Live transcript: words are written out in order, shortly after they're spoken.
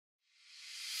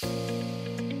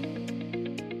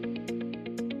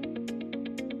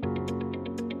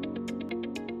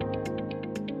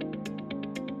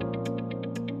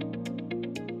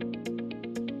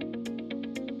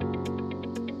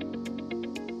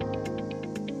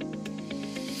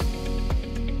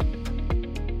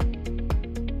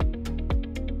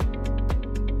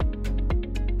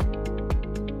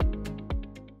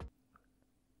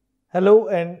Hello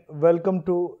and welcome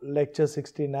to lecture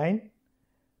 69.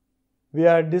 We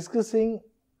are discussing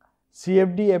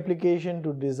CFD application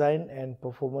to design and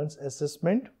performance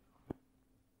assessment.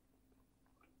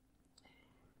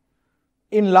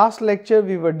 In last lecture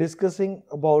we were discussing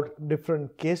about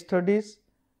different case studies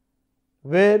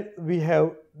where we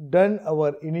have done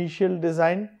our initial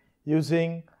design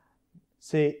using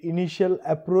initial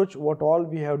approach, what all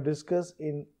we have discussed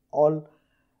in all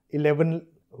 11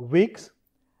 weeks.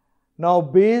 Now,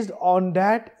 based on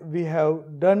that, we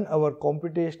have done our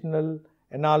computational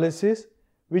analysis,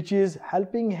 which is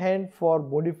helping hand for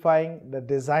modifying the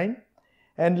design,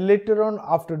 and later on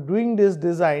after doing this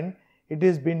design, it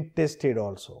has been tested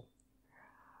also.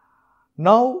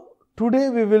 Now, today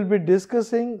we will be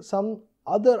discussing some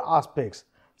other aspects.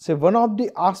 One of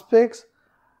the aspects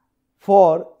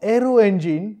for aero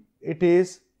engine, it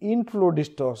is inflow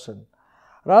distortion.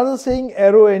 Rather saying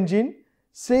aero engine,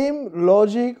 same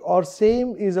logic or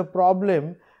same is a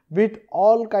problem with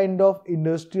all kind of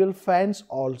industrial fans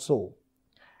also.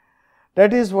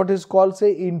 That is what is called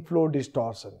inflow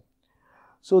distortion.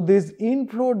 So this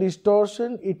inflow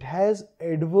distortion, it has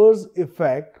adverse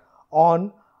effect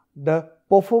on the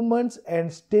performance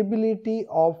and stability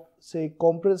of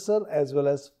compressor as well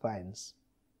as fans.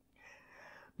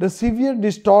 The severe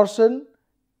distortion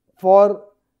for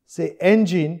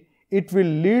engine, it will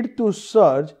lead to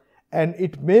surge, and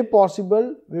it may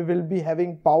possible we will be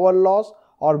having power loss,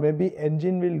 or maybe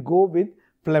engine will go with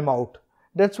flame out.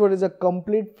 That's what is a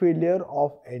complete failure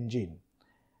of engine,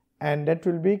 and that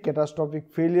will be catastrophic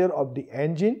failure of the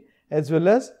engine as well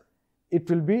as it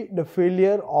will be the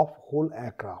failure of whole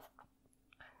aircraft.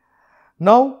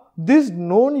 Now this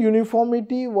known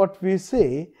uniformity, what we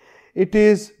say, it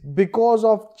is because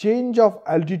of change of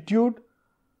altitude.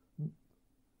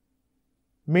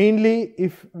 Mainly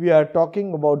if we are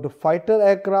talking about the fighter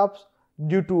aircrafts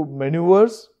due to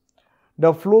maneuvers,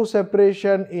 the flow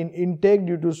separation in intake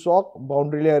due to shock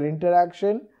boundary layer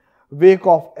interaction, wake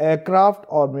of aircraft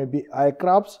or maybe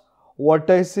aircrafts,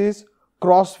 vortices,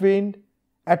 crosswind,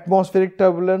 atmospheric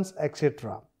turbulence,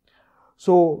 etc.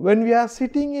 So when we are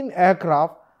sitting in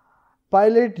aircraft,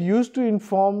 pilot used to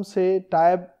inform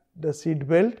tie the seat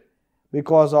belt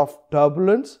because of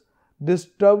turbulence. This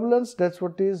turbulence, that's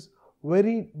what is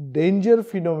very danger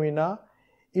phenomena.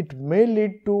 It may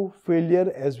lead to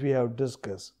failure as we have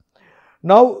discussed.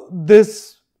 Now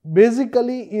this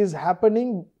basically is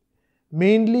happening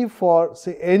mainly for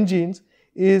engines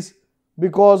is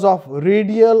because of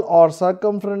radial or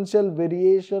circumferential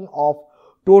variation of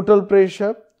total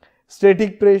pressure,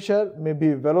 static pressure,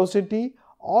 maybe velocity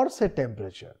or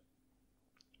temperature.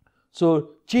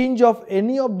 So change of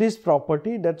any of this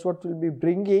property, that's what will be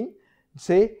bringing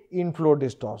inflow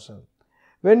distortion.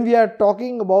 When we are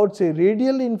talking about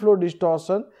radial inflow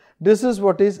distortion, this is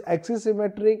what is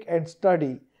axisymmetric and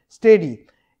steady.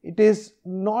 It is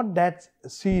not that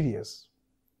serious.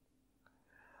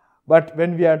 But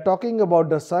when we are talking about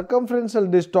the circumferential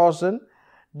distortion,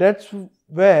 that's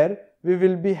where we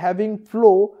will be having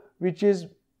flow which is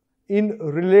in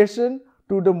relation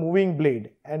to the moving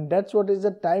blade, and that's what is the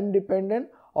time dependent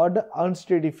or the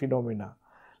unsteady phenomena.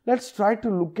 Let's try to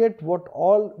look at what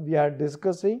all we are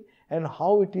discussing and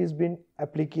how it is been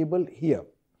applicable here.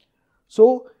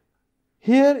 So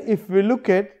here if we look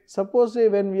at, suppose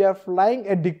when we are flying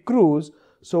at the cruise,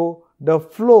 so the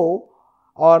flow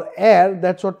or air,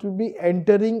 that's what will be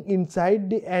entering inside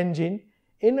the engine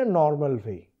in a normal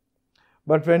way.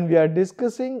 But when we are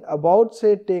discussing about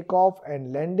takeoff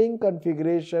and landing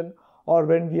configuration, or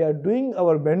when we are doing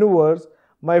our maneuvers,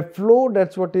 my flow,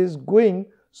 that's what is going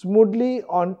smoothly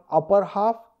on upper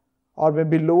half or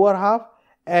maybe lower half,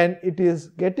 and it is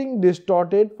getting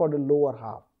distorted for the lower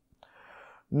half.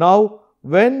 Now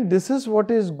when this is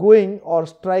what is going or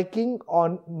striking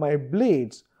on my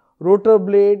blades, rotor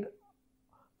blade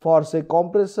for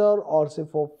compressor or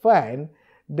for fan,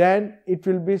 then it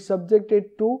will be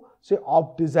subjected to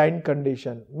off design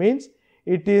condition, means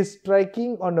it is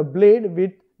striking on a blade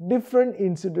with different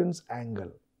incidence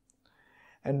angle,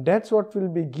 and that's what will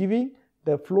be giving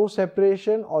the flow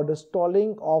separation or the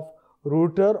stalling of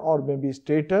rotor or maybe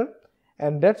stator,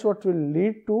 and that's what will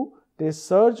lead to the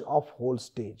surge of whole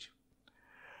stage.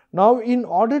 Now in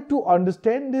order to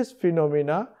understand this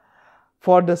phenomena,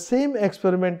 for the same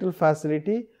experimental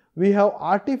facility, we have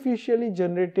artificially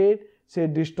generated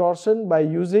distortion by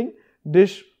using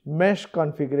this mesh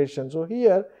configuration. So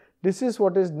here this is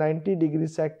what is 90-degree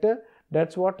sector,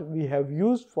 that's what we have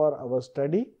used for our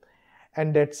study,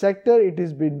 and that sector, it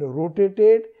is been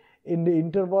rotated in the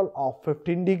interval of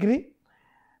 15 degree,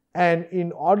 and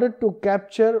in order to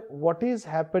capture what is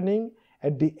happening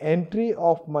at the entry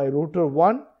of my rotor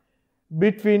 1,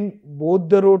 between both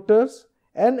the rotors,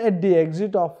 and at the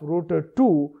exit of rotor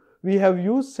 2 we have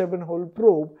used 7-hole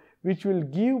probe, which will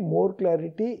give more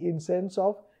clarity in sense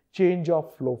of change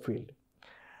of flow field.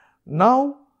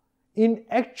 Now in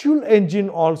actual engine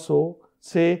also,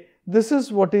 say this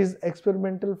is what is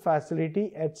experimental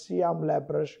facility at Siam Lab,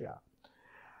 Russia.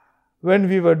 When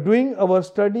we were doing our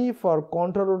study for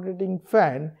counter-rotating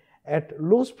fan at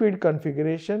low speed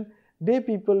configuration, they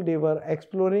were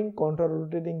exploring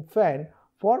counter-rotating fan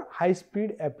for high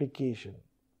speed application.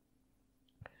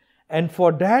 And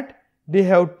for that they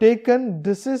have taken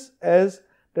this is as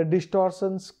the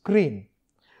distortion screen.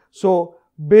 So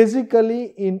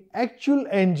basically in actual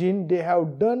engine they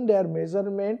have done their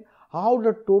measurement how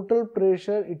the total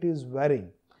pressure it is varying,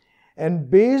 and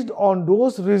based on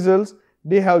those results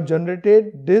they have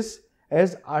generated this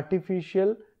as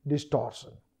artificial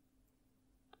distortion.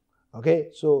 Okay,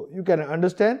 so you can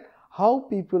understand how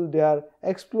people they are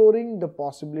exploring the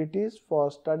possibilities for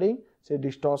studying say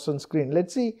distortion screen.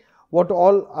 Let's see what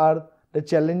all are the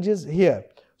challenges here.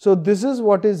 So this is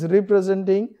what is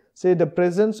representing say the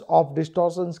presence of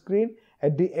distortion screen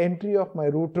at the entry of my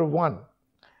rotor 1.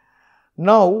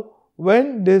 Now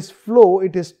when this flow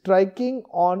it is striking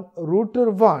on rotor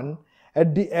 1,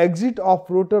 at the exit of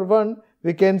rotor 1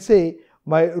 we can say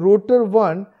my rotor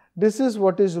 1, this is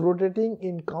what is rotating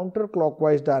in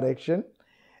counterclockwise direction,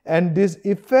 and this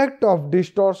effect of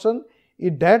distortion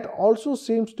that also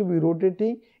seems to be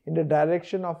rotating in the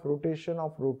direction of rotation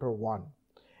of rotor 1,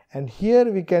 and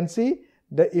here we can see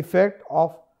the effect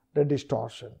of the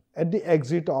distortion at the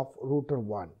exit of rotor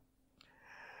 1.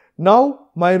 Now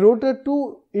my rotor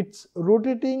 2 it's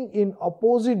rotating in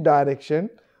opposite direction,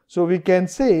 so we can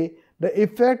say the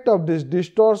effect of this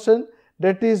distortion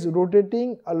that is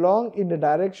rotating along in the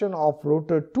direction of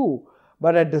rotor 2,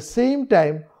 but at the same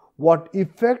time what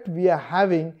effect we are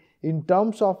having in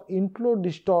terms of inflow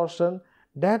distortion,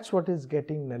 that's what is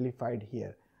getting nullified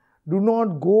here. Do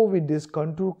not go with this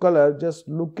contour color, just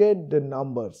look at the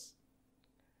numbers.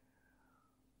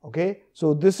 Okay,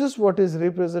 so this is what is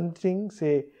representing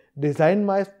say design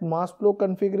mass flow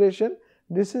configuration,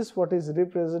 this is what is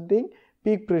representing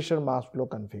peak pressure mass flow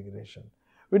configuration.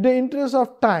 With the interest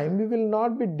of time we will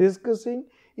not be discussing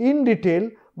in detail,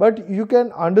 but you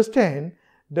can understand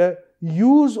the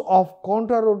use of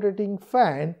counter rotating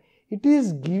fan, it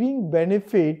is giving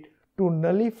benefit to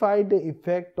nullify the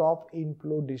effect of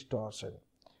inflow distortion.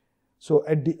 So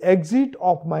at the exit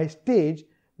of my stage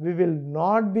we will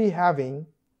not be having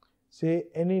say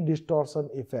any distortion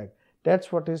effect.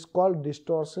 That's what is called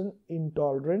distortion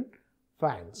intolerant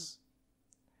fans.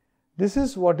 This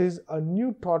is what is a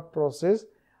new thought process,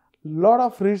 lot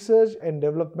of research and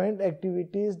development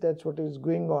activities, that's what is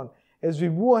going on. As we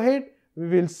move ahead we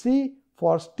will see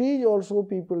for stage also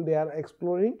people they are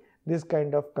exploring this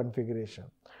kind of configuration.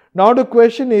 Now the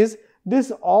question is,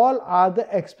 this all are the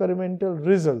experimental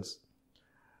results.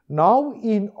 Now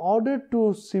in order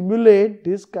to simulate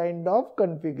this kind of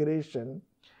configuration,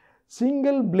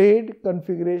 single blade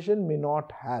configuration may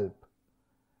not help,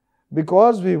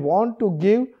 because we want to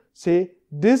give say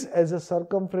this as a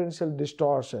circumferential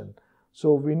distortion.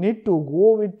 So we need to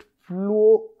go with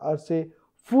flow or say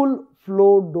full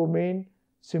flow domain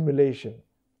simulation.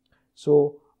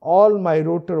 So all my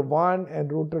rotor 1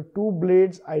 and rotor 2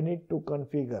 blades I need to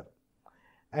configure,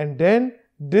 and then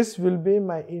this will be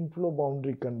my inflow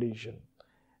boundary condition,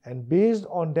 and based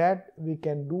on that we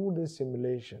can do the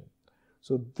simulation.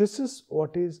 So this is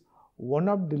what is one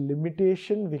of the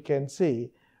limitation we can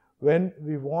say when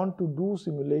we want to do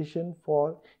simulation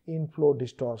for inflow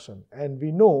distortion, and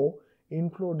we know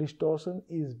inflow distortion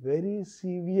is very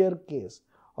severe case,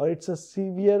 or it's a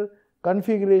severe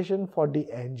configuration for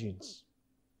the engines.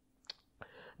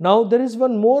 Now there is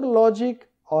one more logic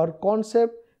or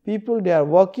concept people they are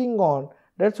working on,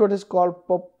 that's what is called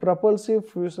propulsive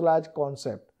fuselage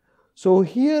concept. So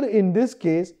here in this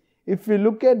case if we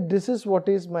look at this is what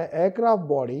is my aircraft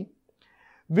body,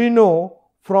 we know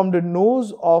from the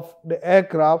nose of the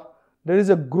aircraft there is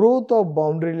a growth of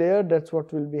boundary layer, that's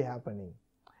what will be happening.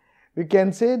 We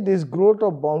can say this growth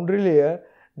of boundary layer,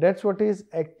 that's what is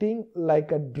acting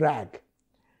like a drag.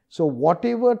 So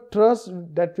whatever thrust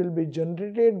that will be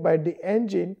generated by the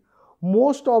engine,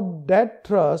 most of that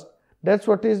thrust, that's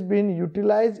what is being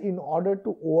utilized in order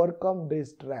to overcome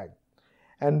this drag,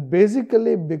 and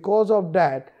basically because of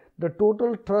that the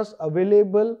total thrust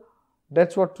available,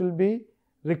 that's what will be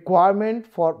requirement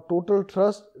for total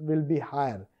thrust will be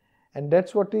higher, and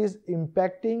that's what is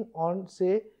impacting on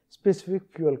say specific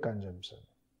fuel consumption.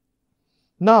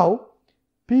 Now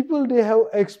people they have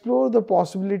explored the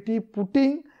possibility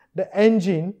putting the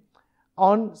engine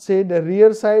on say the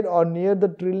rear side or near the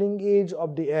trailing edge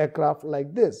of the aircraft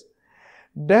like this.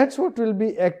 That's what will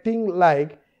be acting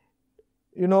like,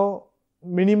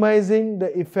 minimizing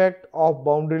the effect of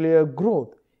boundary layer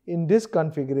growth in this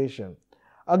configuration.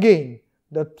 Again,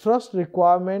 the thrust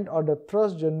requirement or the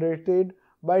thrust generated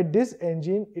by this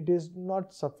engine, it is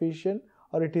not sufficient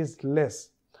or it is less.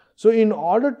 So in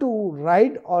order to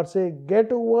ride or say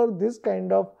get over this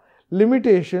kind of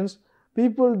limitations,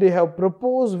 people they have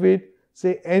proposed with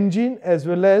say engine as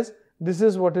well as this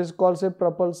is what is called say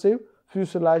propulsive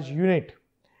fuselage unit.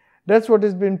 That's what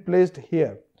is being placed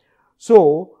here.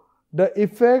 So the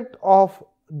effect of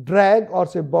drag or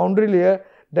say boundary layer,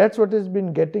 that's what has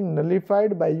been getting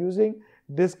nullified by using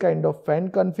this kind of fan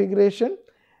configuration,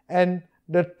 and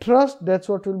the thrust, that's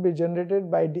what will be generated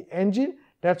by the engine,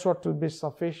 that's what will be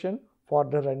sufficient for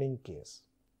the running case.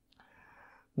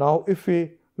 Now if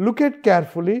we look at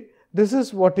carefully, this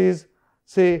is what is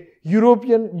say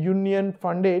European Union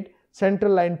funded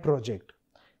Central Line project.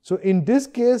 So in this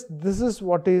case, this is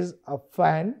what is a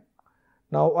fan.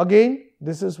 Now again,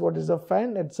 this is what is a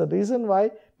fan. It's the reason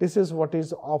why this is what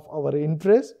is of our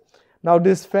interest. Now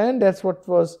this fan, that's what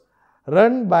was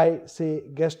run by say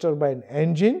gas turbine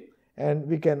engine, and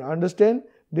we can understand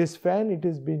this fan, it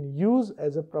is being used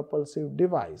as a propulsive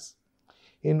device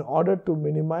in order to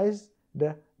minimize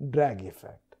the drag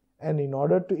effect and in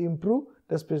order to improve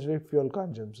the specific fuel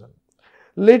consumption.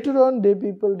 Later on,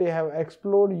 they have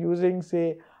explored using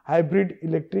say hybrid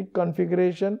electric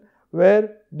configuration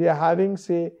where they are having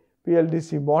say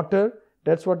PLDC motor.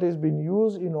 That's what is being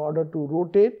used in order to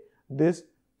rotate this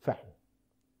fan.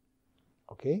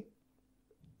 Okay.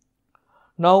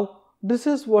 Now this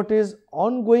is what is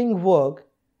ongoing work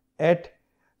at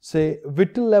say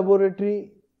Whittle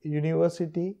Laboratory,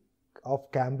 University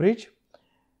of Cambridge.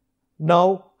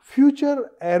 Now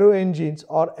future aero engines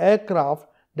or aircraft,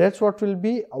 that's what will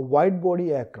be a wide body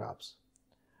aircrafts.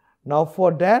 Now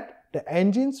for that, the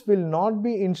engines will not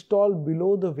be installed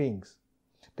below the wings.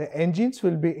 The engines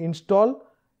will be installed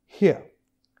here.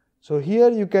 So here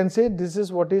you can say this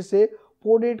is what is a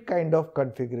poded kind of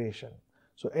configuration.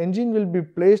 So engine will be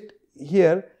placed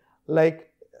here,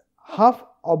 like half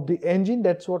of the engine,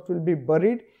 that's what will be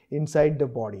buried inside the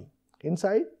body,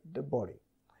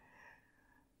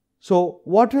 So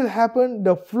what will happen?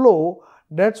 The flow,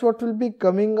 that's what will be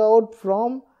coming out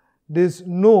from this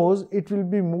nose, it will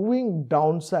be moving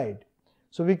downside.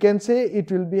 So we can say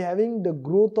it will be having the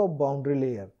growth of boundary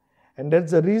layer, and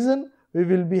that's the reason we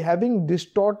will be having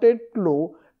distorted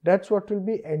flow, that's what will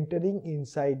be entering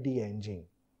inside the engine.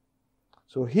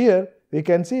 So here we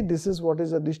can see this is what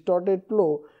is a distorted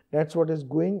flow, that's what is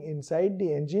going inside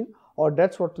the engine, or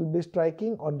that's what will be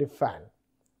striking on the fan.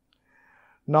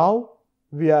 Now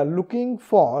we are looking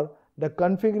for the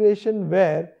configuration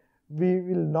where we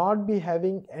will not be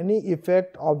having any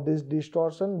effect of this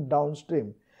distortion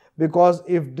downstream, because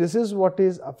if this is what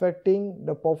is affecting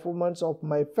the performance of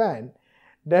my fan,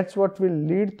 that's what will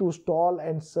lead to stall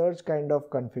and surge kind of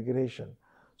configuration.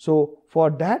 So for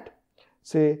that,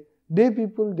 say they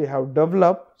have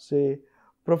developed, say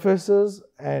professors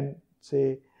and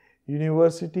say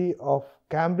University of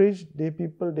Cambridge, they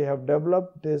have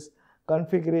developed this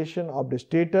configuration of the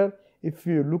stator. If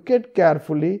you look at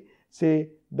carefully,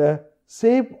 say the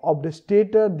shape of the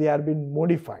stator, they are being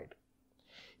modified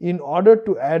in order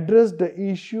to address the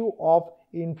issue of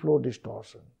inflow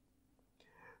distortion.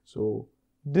 So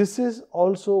this is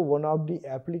also one of the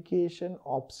application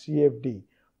of CFD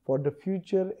for the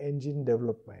future engine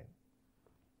development.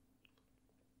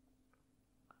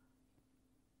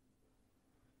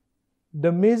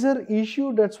 The major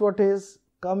issue, that's what is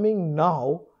coming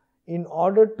now in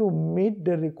order to meet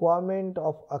the requirement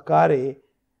of ACARE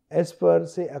as per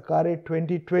say ACARE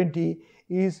 2020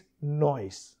 is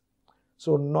noise.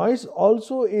 So noise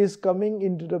also is coming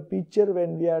into the picture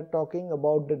when we are talking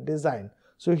about the design.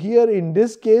 So here in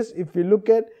this case, if we look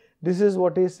at, this is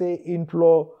what is say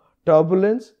inflow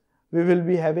turbulence, we will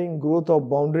be having growth of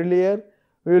boundary layer,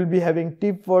 we will be having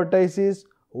tip vortices,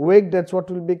 wake, that's what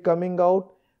will be coming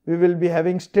out, we will be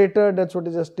having stator, that's what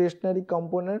is a stationary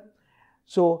component.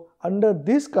 So under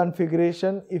this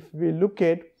configuration, if we look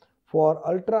at for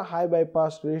ultra high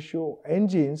bypass ratio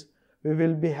engines, we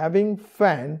will be having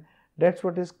fan, that's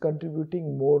what is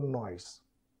contributing more noise.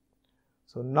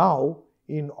 So now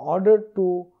in order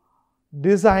to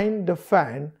design the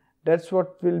fan, that's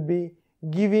what will be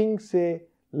giving say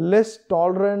less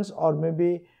tolerance or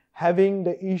maybe having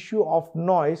the issue of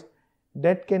noise,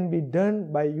 that can be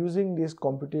done by using this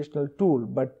computational tool.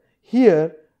 But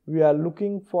here we are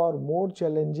looking for more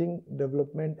challenging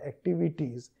development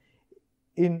activities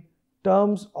in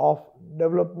terms of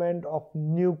development of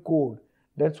new code,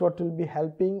 That's what will be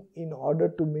helping in order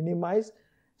to minimize,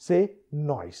 say,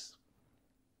 noise.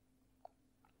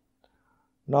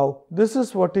 Now, this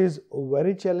is what is a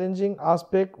very challenging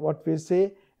aspect. What we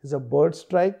say is a bird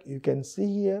strike. You can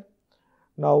see here.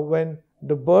 Now, when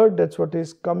the bird, that's what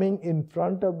is coming in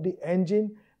front of the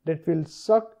engine, that will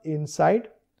suck inside.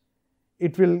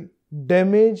 It will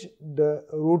damage the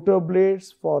rotor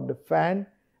blades for the fan,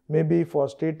 maybe for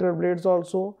stator blades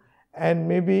also, and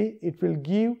maybe it will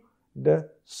give the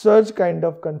surge kind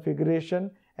of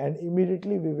configuration, and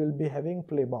immediately we will be having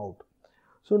flame out.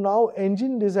 So now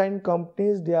engine design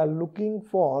companies, they are looking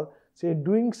for, say,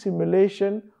 doing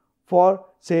simulation for,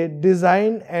 say,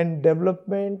 design and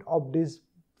development of these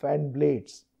fan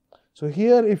blades. So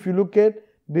here if you look at,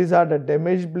 these are the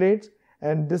damaged blades,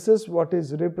 and this is what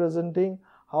is representing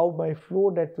how my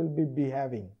flow that will be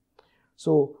behaving.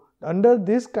 So under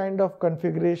this kind of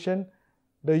configuration,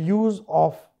 the use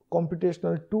of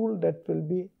computational tool, that will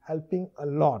be helping a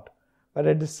lot. But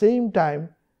at the same time,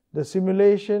 the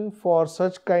simulation for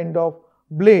such kind of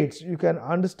blades, you can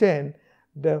understand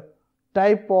the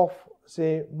type of,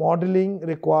 say, modeling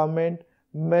requirement,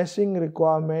 meshing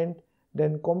requirement,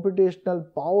 then computational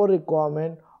power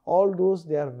requirement, all those,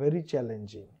 they are very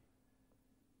challenging.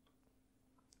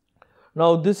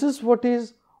 Now this is what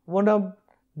is one of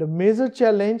the major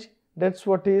challenge, that's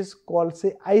what is called,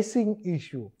 say, icing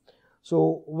issue.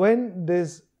 So when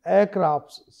these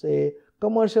aircrafts, say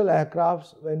commercial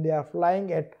aircrafts, when they are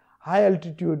flying at high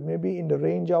altitude, maybe in the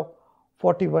range of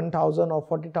 41,000 or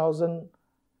 40,000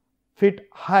 feet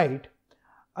height,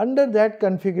 under that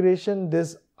configuration,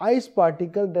 this ice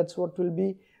particle, that's what will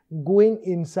be going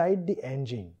inside the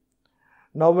engine.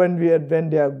 Now when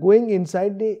they are going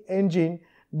inside the engine,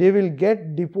 they will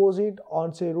get deposit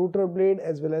on, say, rotor blade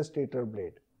as well as stator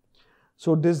blade.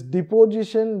 So this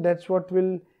deposition, that's what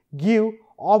will give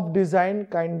off design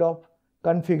kind of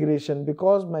configuration,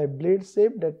 because my blade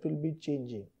shape, that will be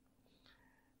changing,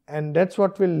 and that's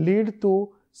what will lead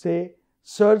to, say,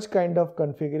 surge kind of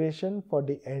configuration for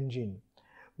the engine.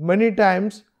 Many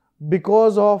times,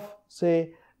 because of,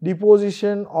 say,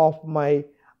 deposition of my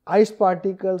ice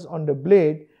particles on the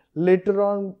blade, later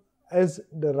on, as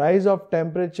the rise of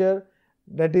temperature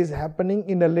that is happening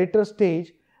in a later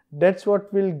stage, that's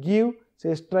what will give,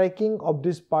 say, striking of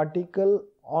this particle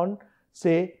on,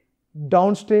 say,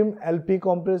 downstream LP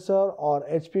compressor or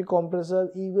HP compressor,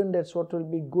 even that's what will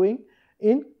be going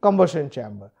in combustion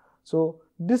chamber. So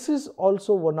this is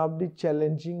also one of the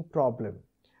challenging problem.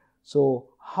 So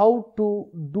how to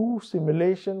do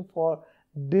simulation for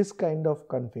this kind of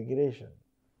configuration?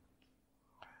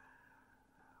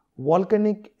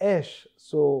 Volcanic ash.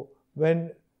 So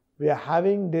when we are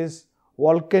having this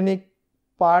volcanic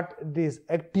part, this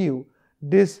active,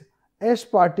 this ash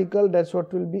particle, that's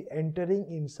what will be entering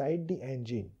inside the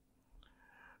engine.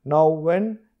 Now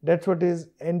when that's what is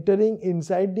entering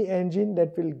inside the engine,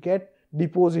 that will get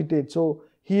deposited. So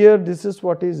here this is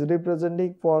what is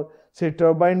representing for, say,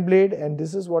 turbine blade, and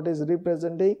this is what is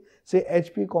representing, say,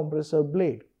 HP compressor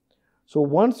blade. So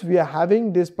once we are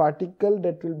having this particle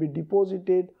that will be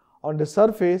deposited on the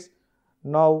surface,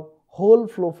 now whole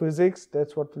flow physics,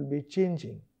 that's what will be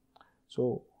changing.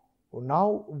 So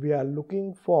now we are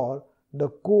looking for the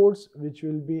codes which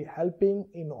will be helping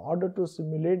in order to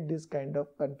simulate this kind of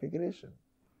configuration.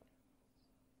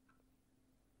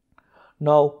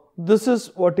 Now this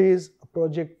is what is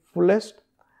project fullest.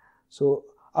 So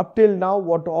up till now,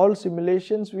 what all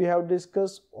simulations we have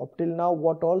discussed, up till now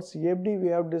what all CFD we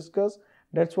have discussed,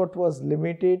 that's what was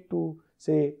limited to,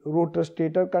 say, rotor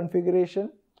stator configuration.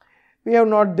 We have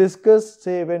not discussed,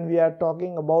 say, when we are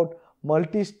talking about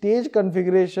multi-stage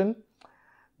configuration,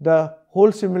 the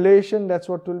whole simulation, that's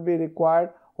what will be required,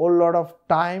 whole lot of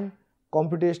time,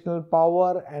 computational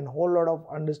power, and whole lot of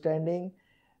understanding.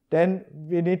 Then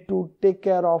we need to take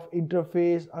care of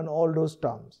interface and all those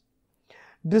terms.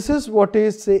 This is what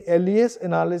is, say, LES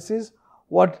analysis,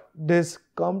 what these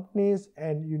companies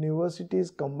and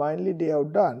universities combinedly they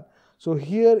have done. So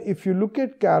here if you look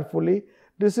at carefully,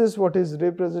 this is what is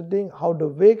representing how the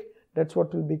wake, that's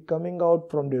what will be coming out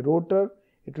from the rotor.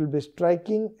 It will be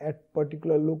striking at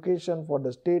particular location for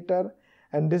the stator,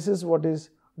 and this is what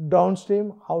is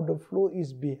downstream, how the flow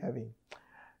is behaving.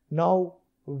 Now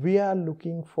we are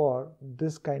looking for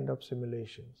this kind of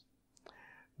simulations.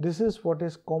 This is what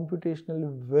is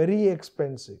computationally very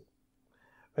expensive.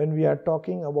 When we are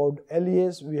talking about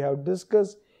LES, we have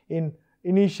discussed in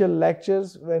initial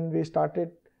lectures when we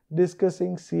started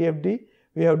discussing CFD,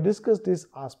 we have discussed these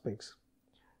aspects.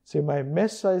 Say my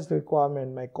mesh size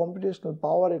requirement, my computational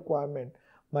power requirement,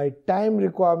 my time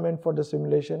requirement for the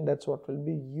simulation, that's what will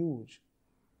be huge.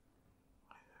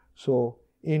 So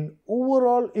in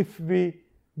overall, if we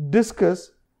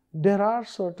discuss, there are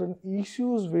certain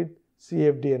issues with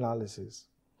CFD analysis.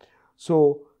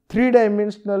 So,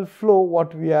 three-dimensional flow,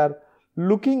 what we are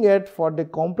looking at for the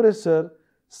compressor,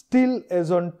 still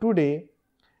as on today,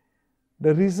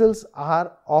 the results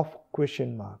are of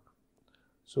question mark.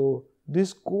 So,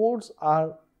 these codes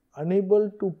are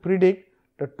unable to predict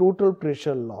the total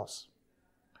pressure loss.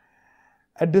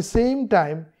 At the same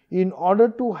time, in order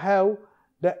to have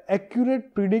the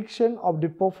accurate prediction of the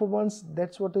performance,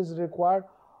 that's what is required,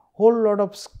 whole lot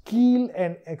of skill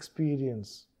and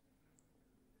experience.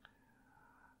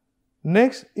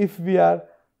 Next, if we are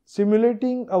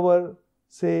simulating our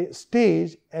say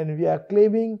stage and we are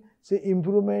claiming say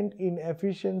improvement in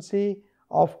efficiency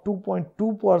of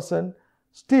 2.2%,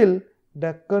 still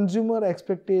the consumer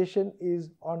expectation is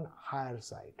on higher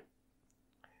side.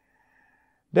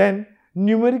 Then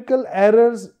numerical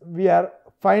errors we are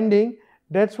finding,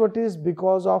 that's what is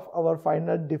because of our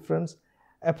final difference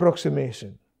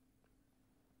approximation.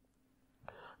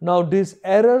 Now these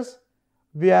errors,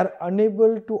 we are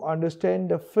unable to understand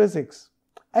the physics,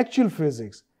 actual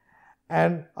physics,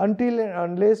 and until and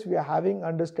unless we are having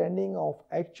understanding of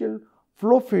actual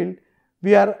flow field,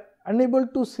 we are unable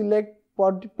to select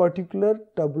particular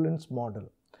turbulence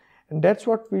model, and that's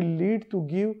what will lead to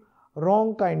give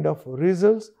wrong kind of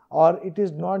results, or it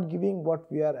is not giving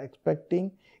what we are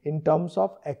expecting in terms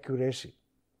of accuracy.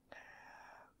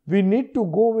 We need to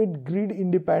go with grid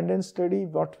independent study,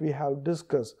 what we have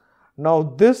discussed. Now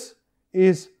this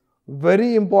is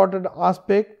very important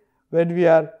aspect when we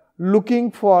are looking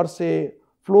for say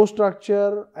flow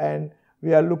structure and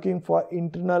we are looking for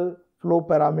internal flow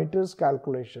parameters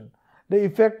calculation. The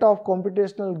effect of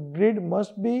computational grid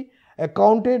must be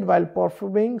accounted while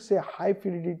performing say high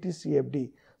fidelity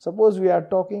CFD. Suppose we are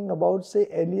talking about say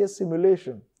LES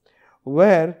simulation,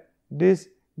 where this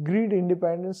grid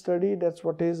independent study, that's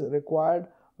what is required,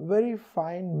 very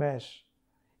fine mesh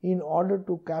in order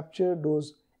to capture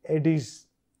those eddies.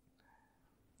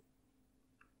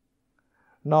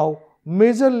 Now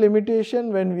major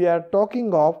limitation when we are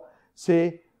talking of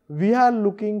say we are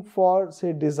looking for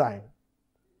say design,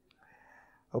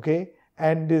 okay,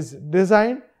 and this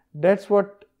design, that's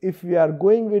what if we are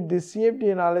going with this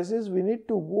CFD analysis, we need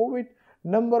to go with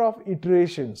number of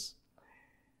iterations,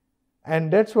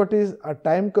 and that's what is a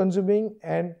time consuming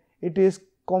and it is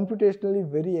computationally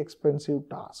very expensive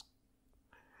task.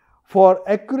 For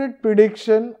accurate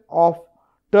prediction of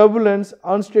turbulence,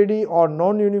 unsteady or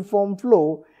non-uniform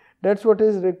flow, that's what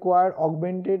is required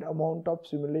augmented amount of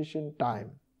simulation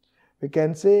time. We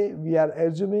can say we are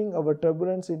assuming our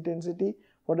turbulence intensity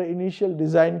for the initial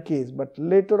design case, but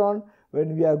later on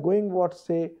when we are going what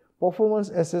say performance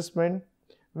assessment,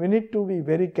 we need to be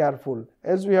very careful.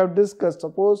 As we have discussed,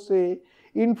 suppose say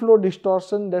inflow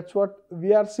distortion, that's what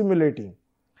we are simulating.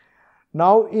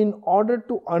 Now in order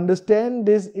to understand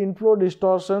this inflow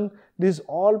distortion, these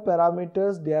all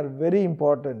parameters, they are very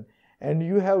important and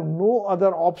you have no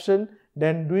other option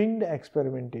than doing the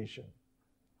experimentation.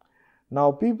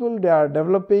 Now people, they are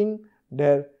developing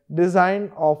their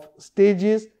design of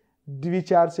stages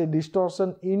which are say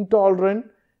distortion intolerant.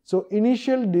 So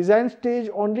initial design stage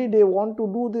only they want to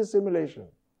do this simulation.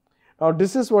 Now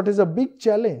this is what is a big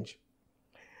challenge.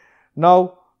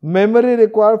 Now memory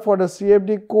required for the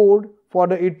CFD code for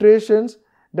the iterations,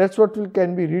 that's what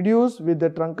can be reduced with the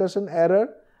truncation error,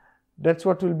 that's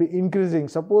what will be increasing.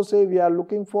 Suppose say we are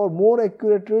looking for more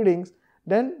accurate readings,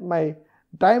 then my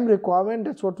time requirement,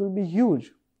 that's what will be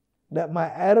huge. That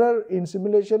my error in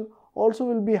simulation also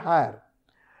will be higher.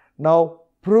 Now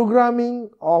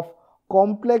programming of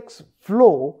complex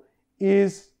flow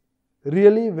is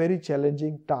really very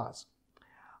challenging task.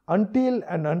 Until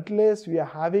and unless we are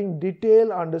having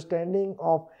detailed understanding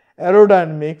of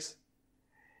aerodynamics,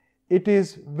 it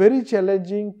is very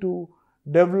challenging to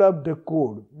develop the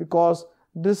code, because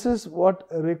this is what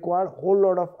require whole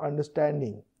lot of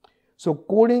understanding. So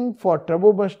coding for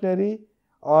turbomachinery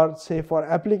or say for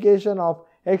application of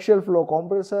axial flow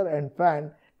compressor and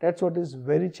fan, that's what is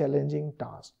very challenging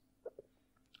task.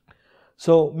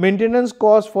 So maintenance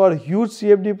cost for huge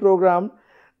CFD program,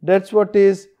 that's what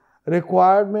is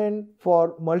requirement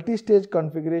for multi-stage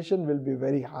configuration will be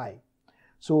very high.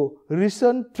 So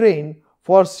recent trend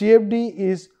for CFD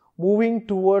is moving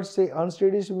towards say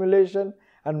unsteady simulation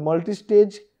and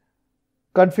multi-stage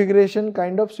configuration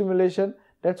kind of simulation.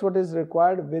 That's what is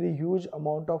required, very huge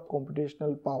amount of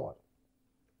computational power.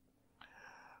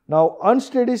 Now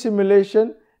unsteady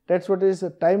simulation, that's what is a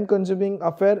time consuming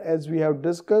affair as we have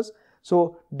discussed.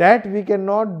 So that we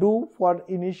cannot do for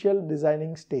initial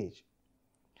designing stage.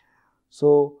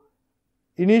 So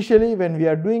Initially when we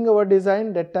are doing our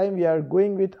design, that time we are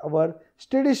going with our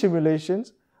steady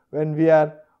simulations. When we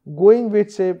are going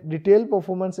with say detailed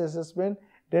performance assessment,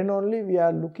 then only we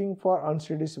are looking for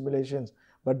unsteady simulations.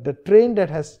 But the trend that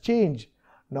has changed,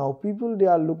 now people they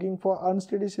are looking for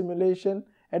unsteady simulation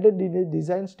at the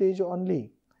design stage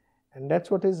only, and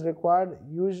that's what is required.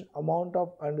 Huge amount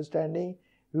of understanding,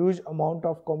 huge amount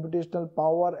of computational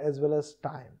power as well as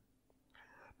time.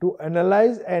 To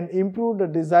analyze and improve the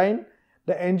design,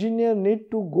 the engineer need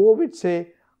to go with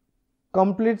say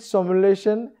complete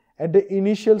simulation at the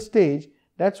initial stage.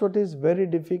 That's what is very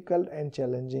difficult and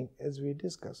challenging, as we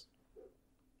discussed.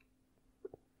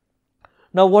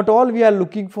 Now what all we are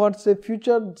looking for say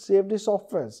future CFD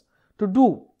softwares to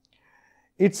do?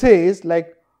 It says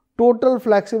like total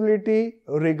flexibility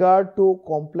regard to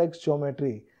complex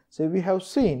geometry. So we have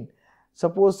seen,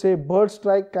 suppose say bird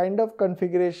strike kind of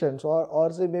configurations,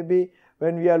 or say maybe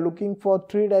when we are looking for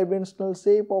three-dimensional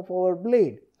shape of our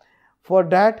blade. For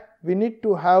that we need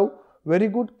to have very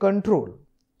good control.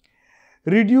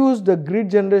 Reduce the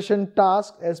grid generation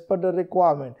task as per the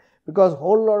requirement, because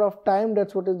whole lot of time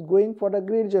that's what is going for the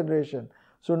grid generation.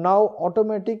 So now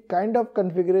automatic kind of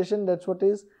configuration, that's what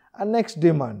is a next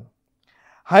demand.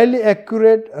 Highly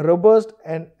accurate, robust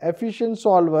and efficient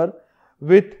solver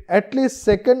with at least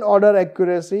second order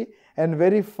accuracy and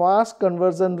very fast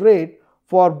conversion rate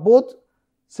for both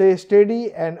say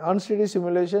steady and unsteady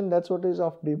simulation, that's what is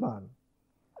of demand.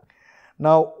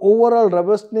 Now overall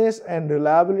robustness and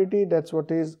reliability, that's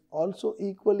what is also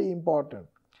equally important.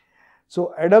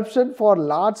 So adoption for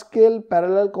large scale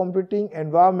parallel computing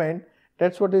environment,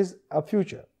 that's what is a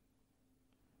future.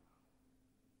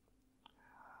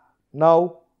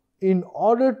 Now in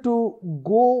order to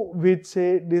go with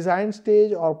say design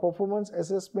stage or performance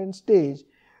assessment stage,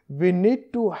 we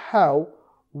need to have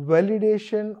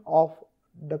validation of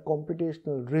the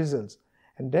computational results,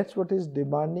 and that's what is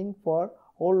demanding for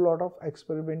whole lot of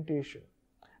experimentation.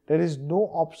 There is no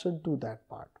option to that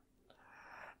part.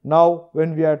 Now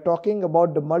when we are talking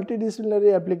about the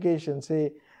multidisciplinary application,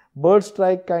 say bird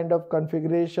strike kind of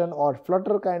configuration or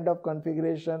flutter kind of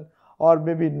configuration or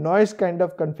maybe noise kind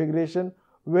of configuration,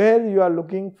 where you are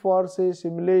looking for say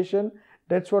simulation,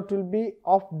 that's what will be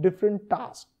of different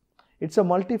tasks. It's a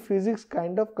multi-physics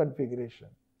kind of configuration.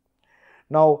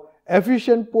 Now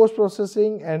efficient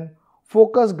post-processing and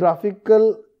focused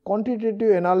graphical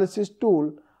quantitative analysis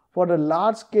tool for the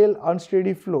large scale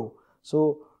unsteady flow.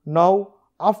 So now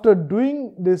after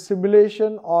doing this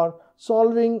simulation or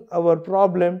solving our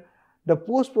problem, the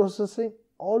post-processing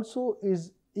also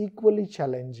is equally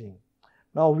challenging.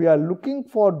 Now we are looking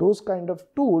for those kind of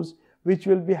tools which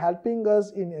will be helping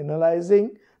us in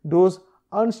analyzing those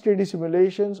unsteady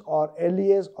simulations or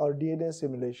LES or DNA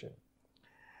simulation.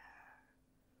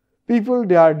 People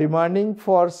they are demanding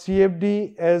for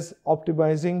CFD as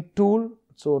optimizing tool.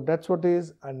 So that's what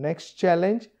is a next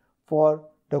challenge for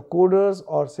the coders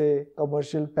or say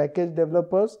commercial package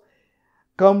developers.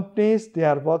 Companies they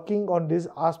are working on these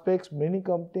aspects. Many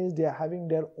companies they are having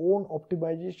their own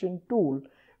optimization tool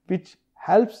which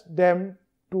helps them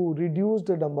to reduce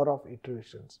the number of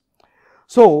iterations.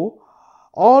 So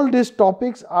all these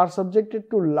topics are subjected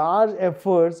to large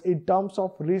efforts in terms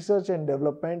of research and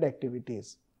development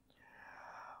activities.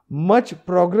 Much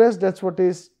progress, that's what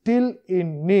is still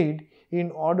in need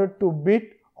in order to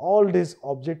meet all these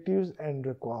objectives and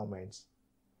requirements.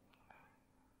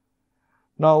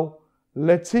 Now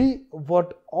let's see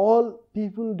what all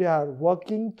people they are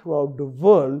working throughout the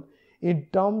world in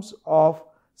terms of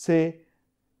say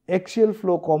axial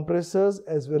flow compressors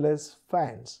as well as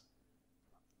fans.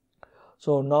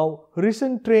 So now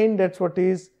recent trend, that's what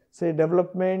is say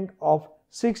development of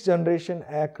 6th generation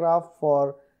aircraft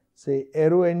for say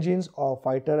aero engines or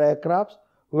fighter aircrafts,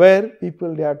 where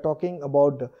people they are talking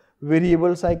about the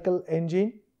variable cycle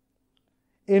engine,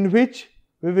 in which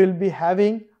we will be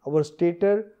having our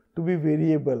stator to be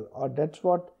variable, or that's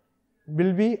what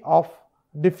will be of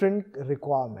different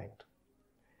requirement.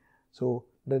 So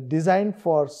the design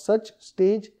for such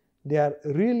stage they are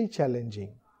really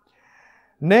challenging.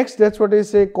 Next, that's what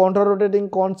is a counter-rotating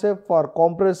concept for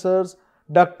compressors,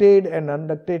 ducted and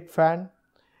unducted fan.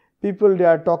 People they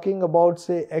are talking about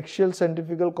say axial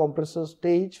centrifugal compressor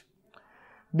stage,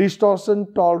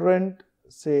 distortion tolerant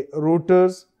say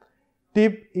rotors,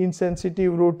 tip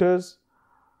insensitive rotors.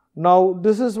 Now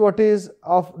this is what is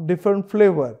of different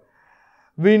flavor.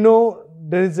 We know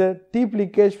there is a tip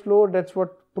leakage flow, that's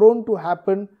what prone to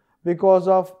happen because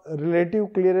of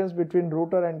relative clearance between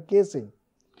rotor and casing.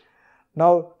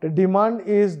 Now the demand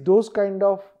is those kind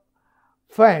of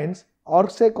fans or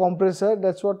say compressor,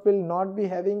 that's what will not be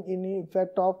having any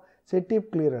effect of say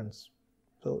tip clearance.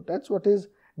 So that's what is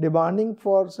demanding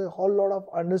for say a whole lot of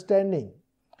understanding.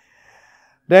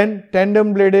 Then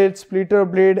tandem bladed, splitter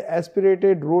blade,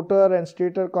 aspirated rotor and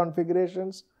stator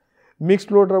configurations, mixed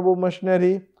flow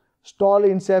turbomachinery, stall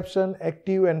inception,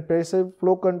 active and passive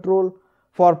flow control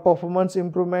for performance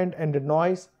improvement and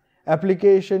noise,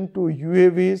 application to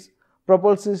UAVs,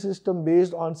 propulsion system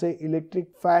based on say electric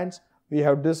fans, we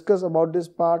have discussed about this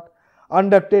part,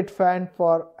 unducted fan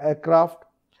for aircraft,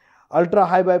 ultra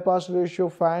high bypass ratio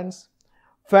fans,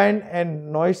 fan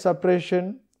and noise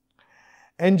suppression,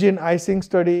 engine icing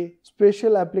study,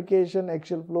 special application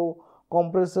axial flow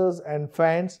compressors and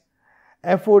fans,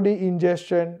 FOD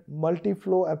ingestion,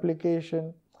 multi-flow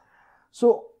application.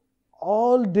 So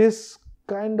all this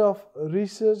kind of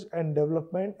research and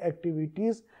development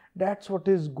activities, that's what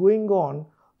is going on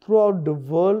throughout the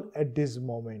world at this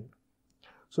moment.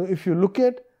 So if you look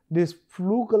at this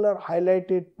blue color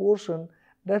highlighted portion,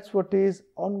 that's what is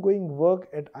ongoing work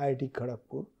at IIT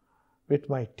Kharagpur with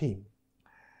my team.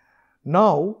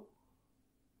 Now,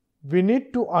 we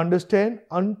need to understand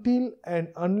until and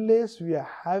unless we are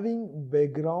having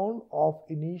background of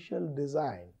initial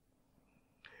design,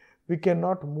 we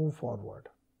cannot move forward.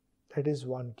 That is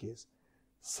one case.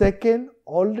 Second,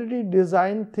 already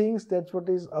designed things, that's what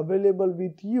is available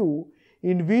with you,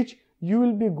 in which you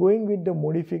will be going with the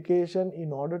modification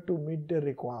in order to meet the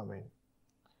requirement.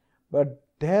 But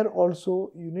there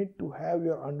also you need to have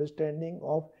your understanding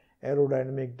of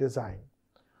aerodynamic design.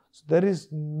 So there is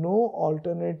no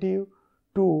alternative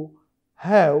to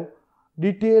have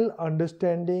detailed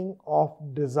understanding of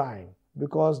design,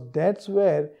 because that's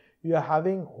where you are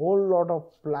having whole lot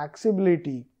of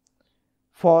flexibility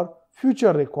for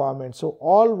future requirements. So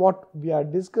all what we are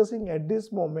discussing at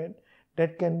this moment,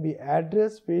 that can be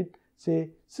addressed with say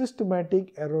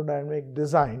systematic aerodynamic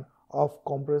design of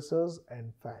compressors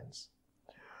and fans.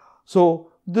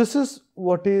 So this is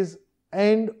what is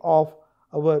end of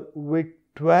our week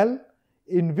 12,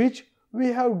 in which we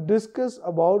have discussed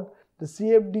about the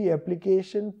CFD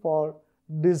application for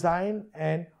design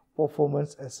and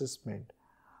performance assessment.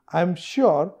 I am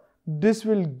sure this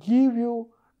will give you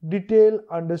detailed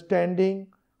understanding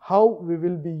how we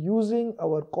will be using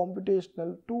our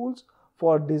computational tools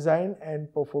for design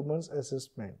and performance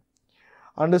assessment.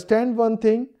 Understand one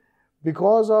thing,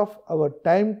 because of our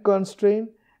time constraint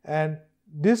and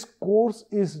this course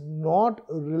is not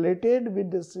related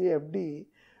with the CFD,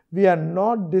 we are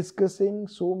not discussing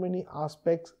so many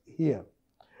aspects here.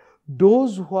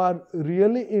 Those who are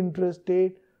really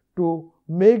interested to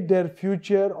make their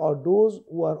future, or those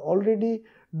who are already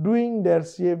doing their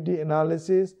CFD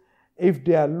analysis, if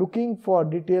they are looking for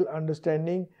detailed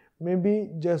understanding, maybe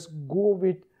just go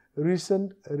with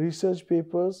recent research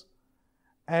papers,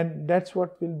 and that's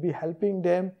what will be helping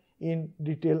them in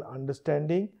detailed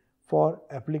understanding for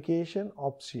application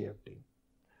of CFD.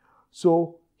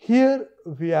 So here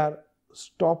we are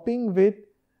stopping with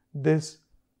this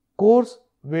course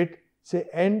with say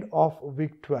end of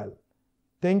week 12.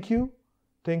 Thank you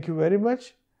very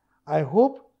much. I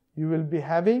hope you will be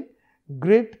having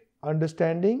great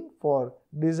understanding for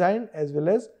design as well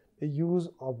as the use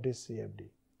of this CFD.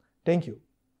 Thank you.